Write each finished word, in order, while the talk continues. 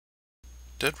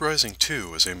Dead Rising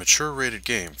 2 is a mature-rated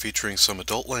game featuring some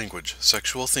adult language,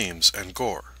 sexual themes, and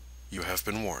gore. You have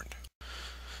been warned.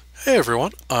 Hey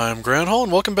everyone, I'm Granhall,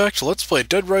 and welcome back to Let's Play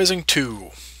Dead Rising 2.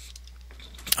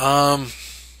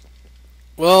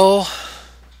 Well,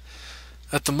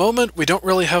 at the moment we don't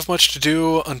really have much to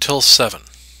do until 7.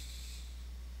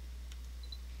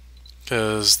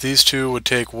 Because these two would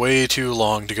take way too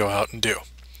long to go out and do.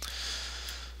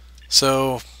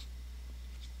 So,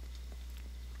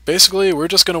 basically, we're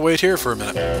just going to wait here for a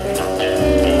minute.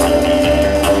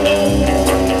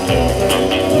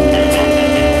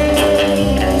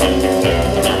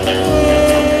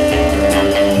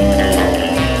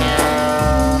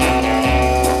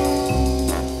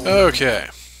 Okay,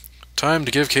 time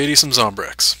to give Katie some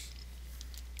Zombrex.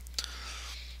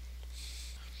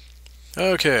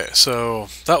 Okay, so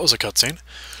that was a cutscene,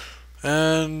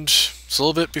 and it's a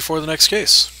little bit before the next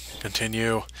case.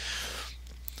 Continue.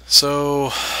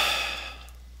 So,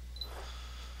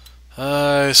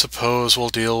 I suppose we'll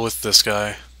deal with this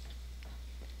guy.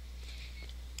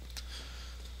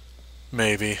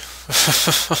 Maybe.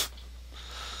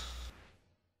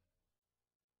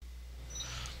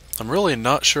 I'm really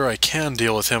not sure I can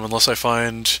deal with him unless I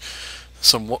find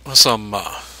some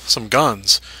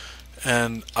guns,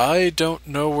 and I don't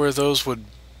know where those would.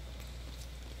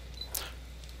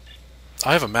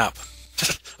 I have a map.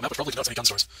 A map which probably denotes any gun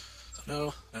stores.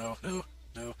 No.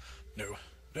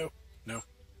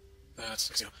 That's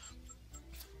casino.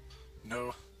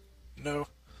 No.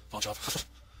 Pawn shop.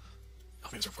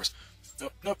 Alchemy Reserve Force.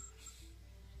 Nope.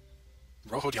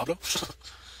 Rojo Diablo? Yeah,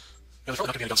 there's probably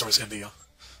not going to be any gun stores in the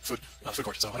food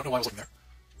court, so I don't know why I was looking there.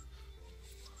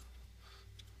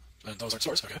 And those aren't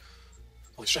stores, okay.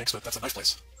 All these shanks, but that's a knife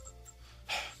place.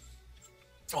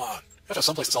 Come on, you have to have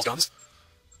some place that sells guns.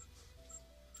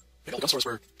 Maybe all the gun stores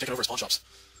were taken over as pawn shops.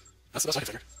 That's the best I can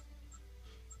figure.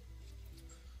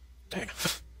 Dang.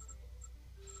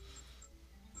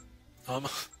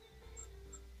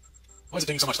 Why is it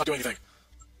dinging so much? It's not doing anything.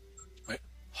 Wait,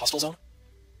 hostile zone?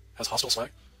 Has hostile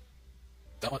swag?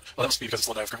 That one? Oh, that must be because it's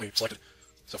the one that I've currently selected.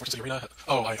 So, Fortune City Arena.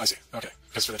 Oh, I see. Okay.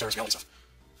 Because for the terrorist reality stuff.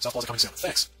 South Plaza coming soon.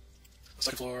 Thanks. The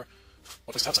second floor.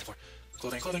 What place to have second floor?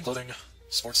 Clothing,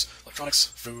 sports, electronics,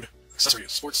 food,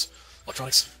 accessories, sports,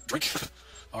 electronics, drink,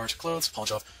 art, clothes, pawn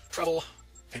shop, travel,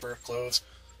 paper, clothes.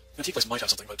 Antique place might have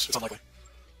something, but it's unlikely.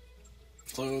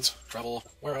 Clothes, travel,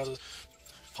 warehouses,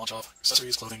 pawn shop,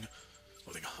 accessories, clothing,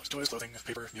 toys, clothing,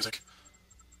 paper, music,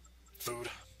 food.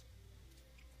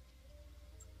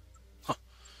 Huh.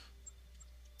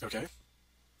 Okay.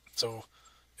 So,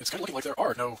 it's kind of looking like there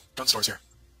are no gun stores here.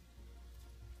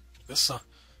 This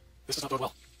does not bode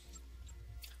well.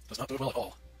 Does not bode well at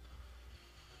all.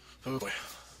 Oh boy.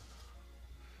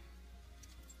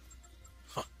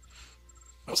 Huh.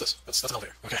 What's this? That's an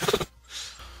elevator. Okay.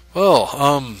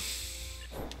 Well,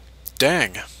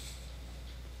 dang.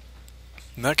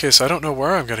 In that case, I don't know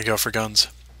where I'm gonna go for guns.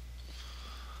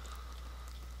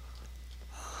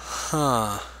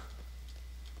 Huh.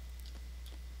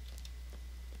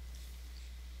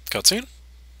 Cutscene?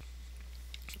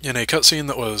 In a cutscene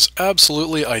that was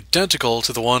absolutely identical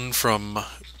to the one from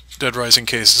Dead Rising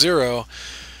Case 0,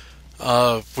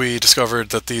 we discovered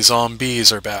that the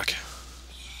zombies are back.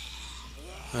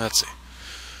 Let's see.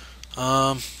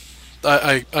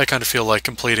 I kind of feel like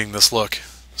completing this look,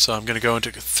 so I'm going to go into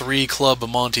 3 Club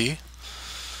Monty,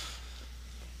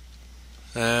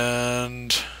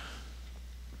 and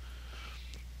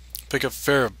pick up a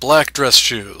pair of black dress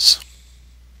shoes.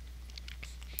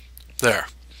 There.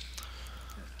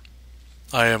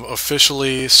 I am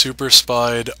officially super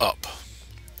spied up.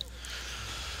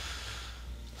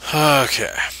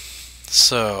 Okay,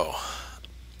 so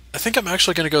I think I'm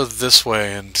actually going to go this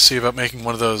way and see about making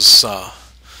one of those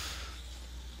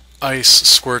ice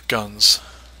squirt guns,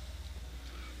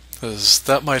 because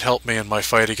that might help me in my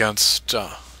fight against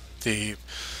the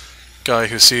guy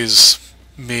who sees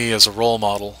me as a role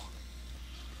model.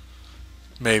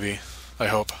 Maybe. I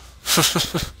hope.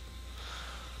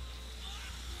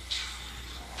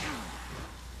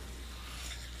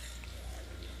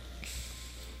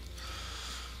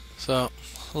 So,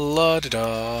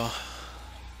 la-da-da.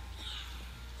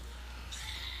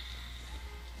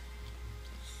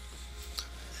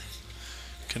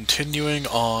 Continuing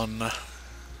on.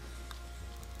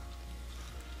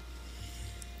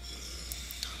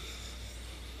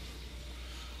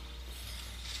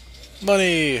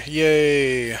 Money!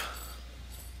 Yay! I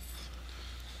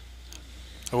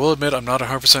will admit I'm not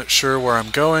 100% sure where I'm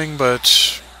going,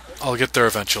 but I'll get there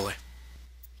eventually.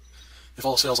 If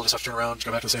all sales, I'll just have to turn around,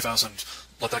 go back to the safe house, and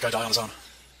let that guy die on his own.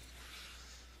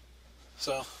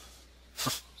 So,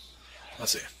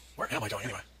 let's see. Where am I going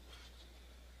anyway?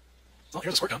 Well,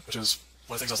 here's a squirt gun, which is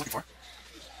one of the things I was looking for.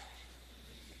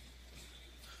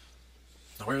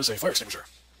 Now where's a fire extinguisher?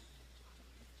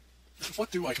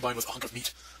 What do I combine with a hunk of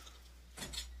meat?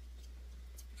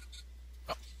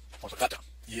 Oh, I'll put that down.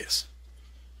 Yes.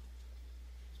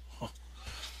 Huh.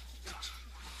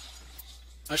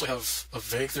 I actually have a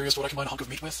vague theory as to what I combine a hunk of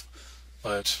meat with,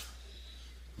 but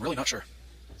I'm really not sure.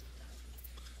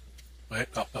 Wait,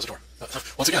 oh, that was a door.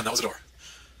 Once again, that was a door.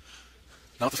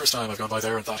 Not the first time I've gone by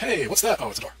there and thought, hey, what's that? Oh,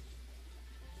 it's a door.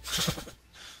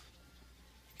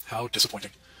 How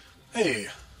disappointing. Hey,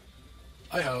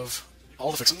 I have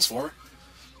all the fixins for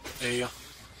a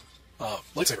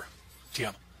lightsaber.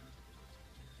 TM.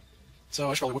 So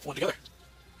I should probably whip one together.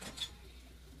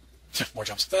 More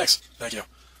jumps. Thanks. Thank you.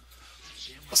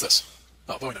 What's this?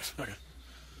 Oh, Bowie knife. Okay.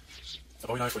 A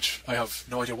Bowie knife, which I have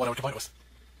no idea what I would combine with.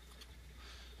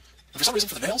 And for some reason,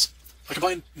 for the nails, I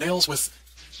combine nails with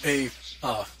a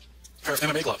pair of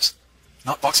MMA gloves,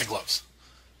 not boxing gloves.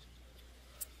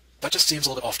 That just seems a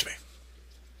little bit off to me.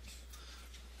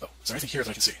 Oh, is there anything here that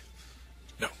I can see?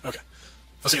 No. Okay.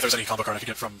 Let's see if there's any combo card I could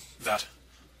get from that.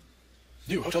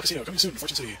 New Hotel Casino, coming soon,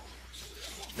 Fortune City.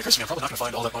 It occurs to me I'm probably not going to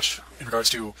find all that much in regards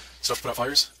to stuff to put out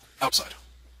fires outside.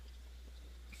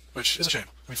 Which is a shame.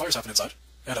 I mean, fires happen inside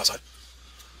and outside.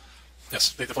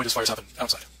 Yes, the point is fires happen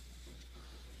outside.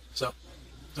 So,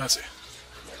 let's see.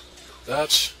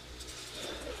 That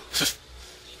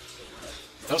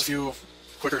was a few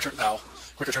quicker turns than I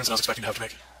was expecting to have to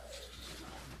make.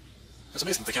 It's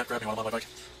amazing that they can't grab me while I'm on my bike.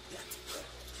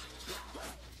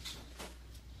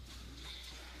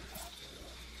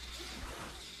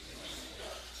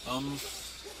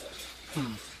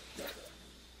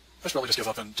 I should probably just give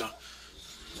up and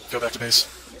go back to base.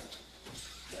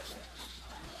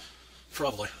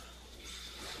 Probably.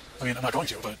 I mean, I'm not going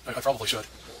to, but I probably should.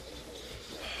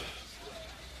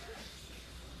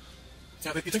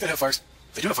 Yeah, you think they have fires?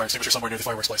 They do have fire extinguisher somewhere near the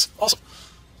fireworks place. Awesome.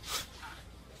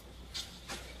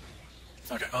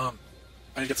 Okay, I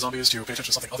need to get the zombies to pay attention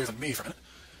to something other than me for a minute.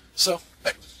 So,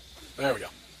 hey, there we go.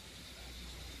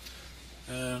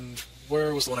 And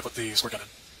where was the one I put the squirt gun in?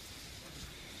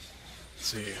 Let's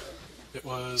see. It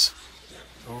was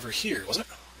over here, wasn't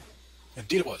it?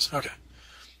 Indeed it was. Okay.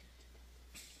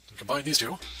 And combine these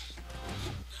two.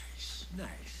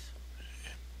 Nice.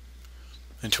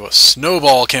 Into a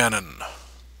snowball cannon.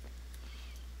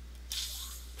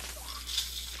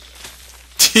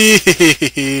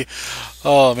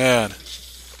 Oh man.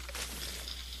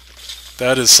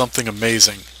 That is something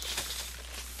amazing.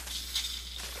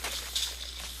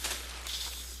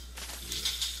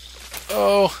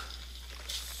 Oh.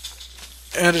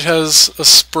 And it has a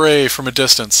spray from a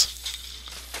distance.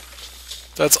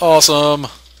 That's awesome.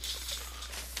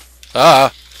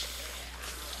 Ah.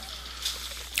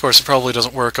 Of course, it probably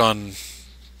doesn't work on,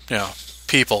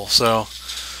 people, so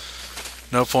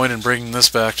no point in bringing this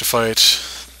back to fight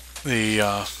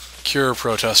the Cure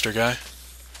protester guy.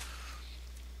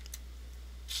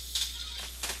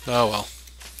 Oh well.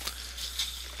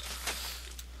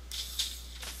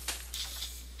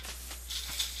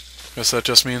 Guess that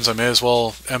just means I may as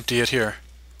well empty it here.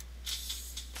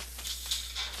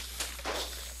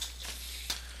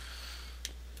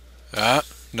 Ah,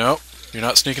 no, you're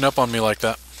not sneaking up on me like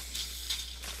that.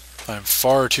 I'm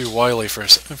far too wily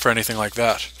for anything like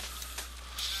that.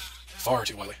 Far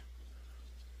too wily.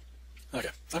 Okay,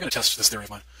 I'm going to test this theory of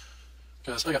mine,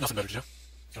 because I got nothing better to do.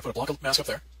 I'm going to put a Blanca mask up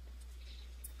there,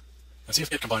 and see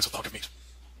if it combines with the hunk of meat.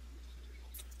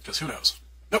 Because who knows?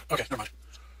 Nope, okay, never mind.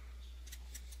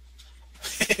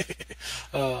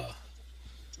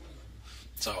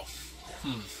 So,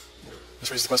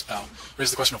 this raises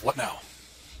the question of what now?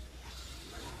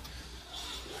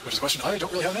 Which is a question I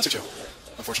don't really have an answer to,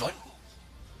 unfortunately.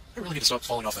 I really need to stop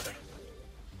falling off that thing.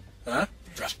 Huh?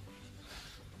 Drat.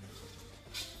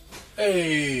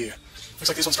 Hey! Looks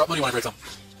like these ones drop money when I break them.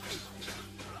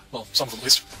 Well, some of them at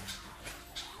least.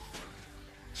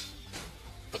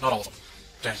 But not all of them.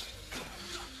 Dang.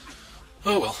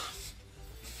 Oh well.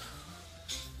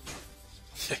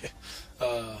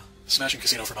 Smashing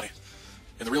casino for money.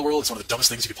 In the real world, it's one of the dumbest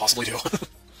things you could possibly do.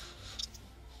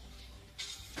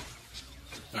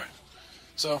 Alright.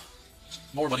 So,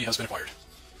 more money has been acquired.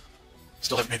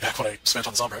 Still haven't made back what I spent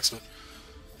on the Zombrex, but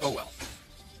oh well.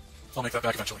 I'll make that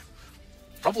back eventually.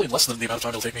 Probably in less than the amount of time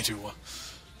it'll take me to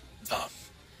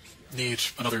need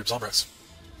another Zombrex.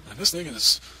 And this thing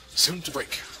is soon to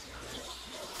break.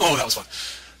 Oh, that was fun.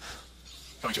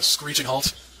 Coming to a screeching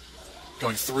halt.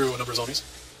 Going through a number of zombies.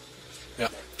 Yeah,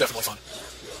 definitely fun.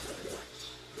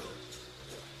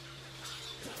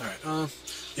 Alright,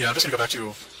 yeah, I'm just gonna go back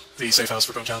to the safe house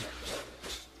for Boomtown.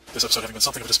 This episode having been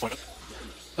something of a disappointment.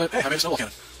 But hey, I made a snowball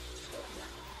cannon.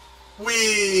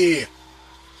 Whee!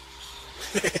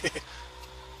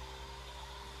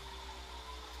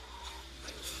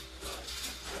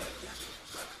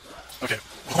 Okay.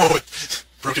 Oh, it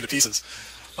broke into pieces.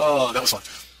 Oh, that was fun.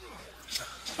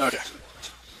 Okay.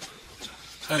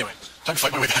 Anyway, time to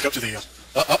fight my way back up to the...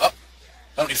 I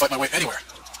don't need to fight my way anywhere.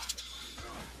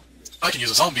 I can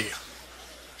use a zombie.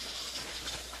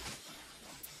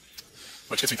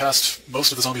 Which gets me past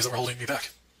most of the zombies that were holding me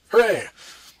back. Hooray!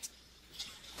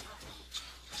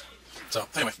 So,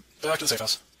 anyway, back to the safe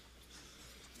house.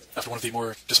 After one of the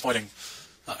more disappointing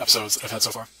episodes that I've had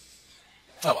so far.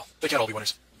 Oh well, they can't all be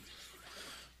winners.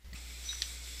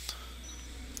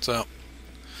 So,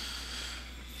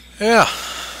 yeah.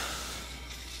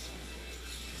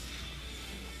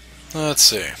 Let's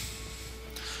see.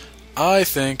 I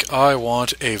think I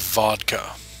want a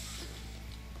vodka.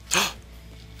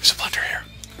 There's a blender here.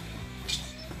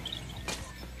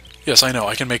 Yes, I know,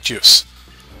 I can make juice.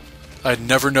 I'd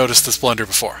never noticed this blender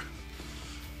before.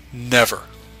 Never.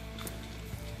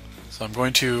 So I'm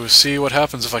going to see what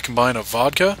happens if I combine a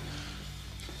vodka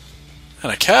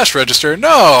and a cash register.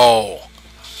 No!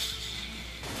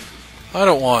 I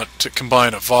don't want to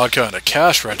combine a vodka and a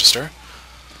cash register.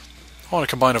 I want to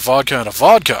combine a vodka and a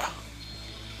vodka.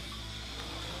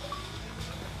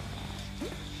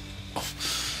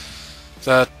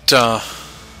 That,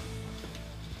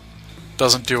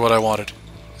 doesn't do what I wanted.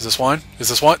 Is this wine? Is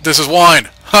this wine? This is wine!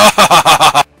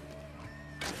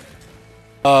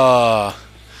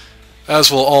 As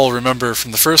we'll all remember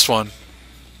from the first one.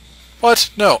 What?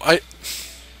 No, I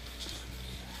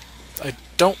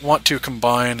don't want to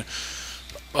combine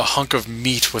a hunk of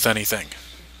meat with anything.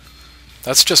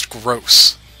 That's just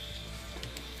gross.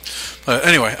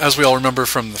 Anyway, as we all remember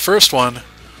from the first one,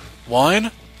 wine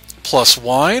plus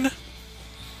wine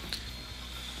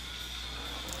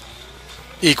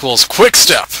equals Quick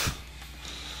Step.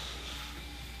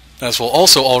 As we'll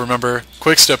also all remember,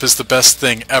 Quick Step is the best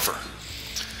thing ever.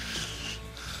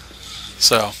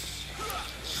 So,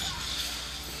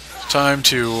 time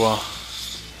to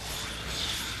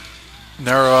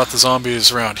narrow out the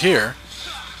zombies around here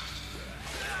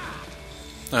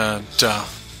and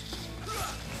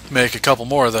make a couple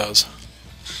more of those.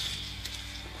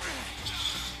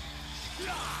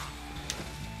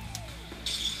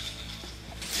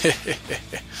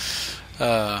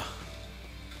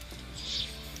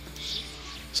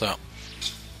 So,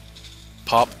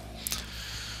 pop.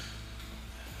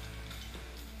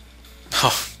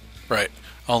 Oh, right.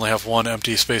 I only have one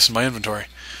empty space in my inventory.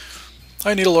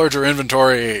 I need a larger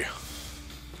inventory.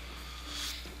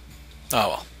 Oh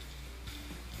well.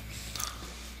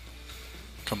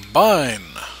 Combine.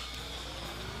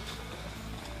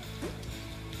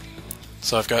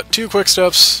 So I've got 2 quick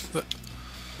steps.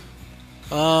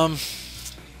 I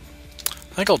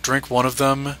think I'll drink one of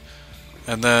them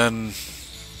and then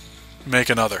make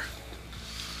another.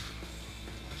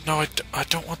 No, I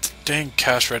don't want the dang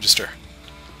cash register.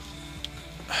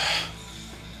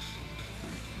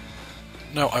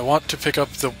 No, I want to pick up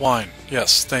the wine.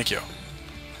 Yes, thank you.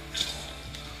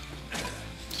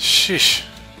 Sheesh.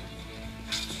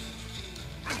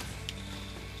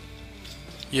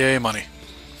 Yay, money.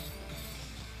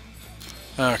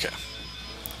 Okay.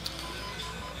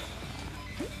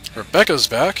 Rebecca's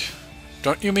back.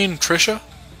 Don't you mean Trisha?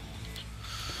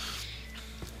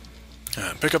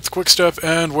 And pick up the quick step,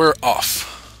 and we're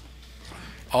off.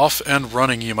 Off and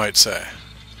running, you might say.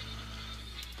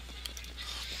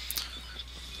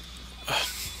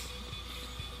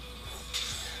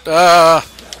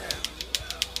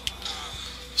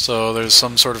 So there's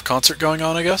some sort of concert going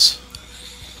on, I guess?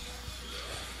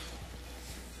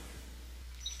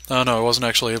 Oh no, I wasn't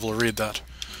actually able to read that.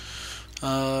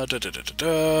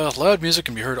 Loud music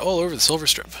can be heard all over the Silver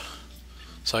Strip.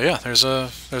 So yeah, there's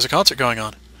a concert going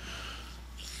on.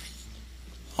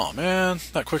 Oh man,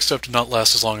 that quick step did not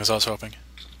last as long as I was hoping.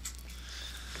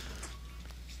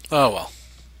 Oh well.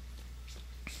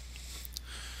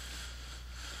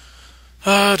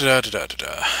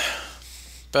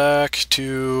 Back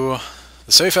to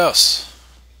the safe house.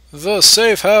 The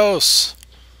safe house!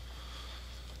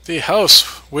 The house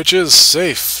which is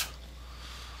safe.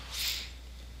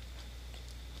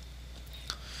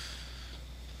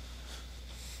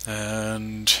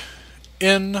 And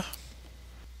in.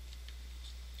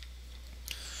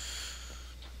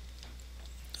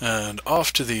 And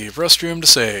off to the restroom to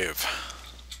save.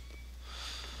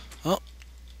 Well,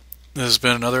 this has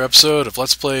been another episode of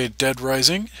Let's Play Dead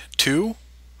Rising 2.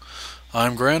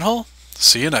 I'm Granhull.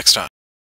 See you next time.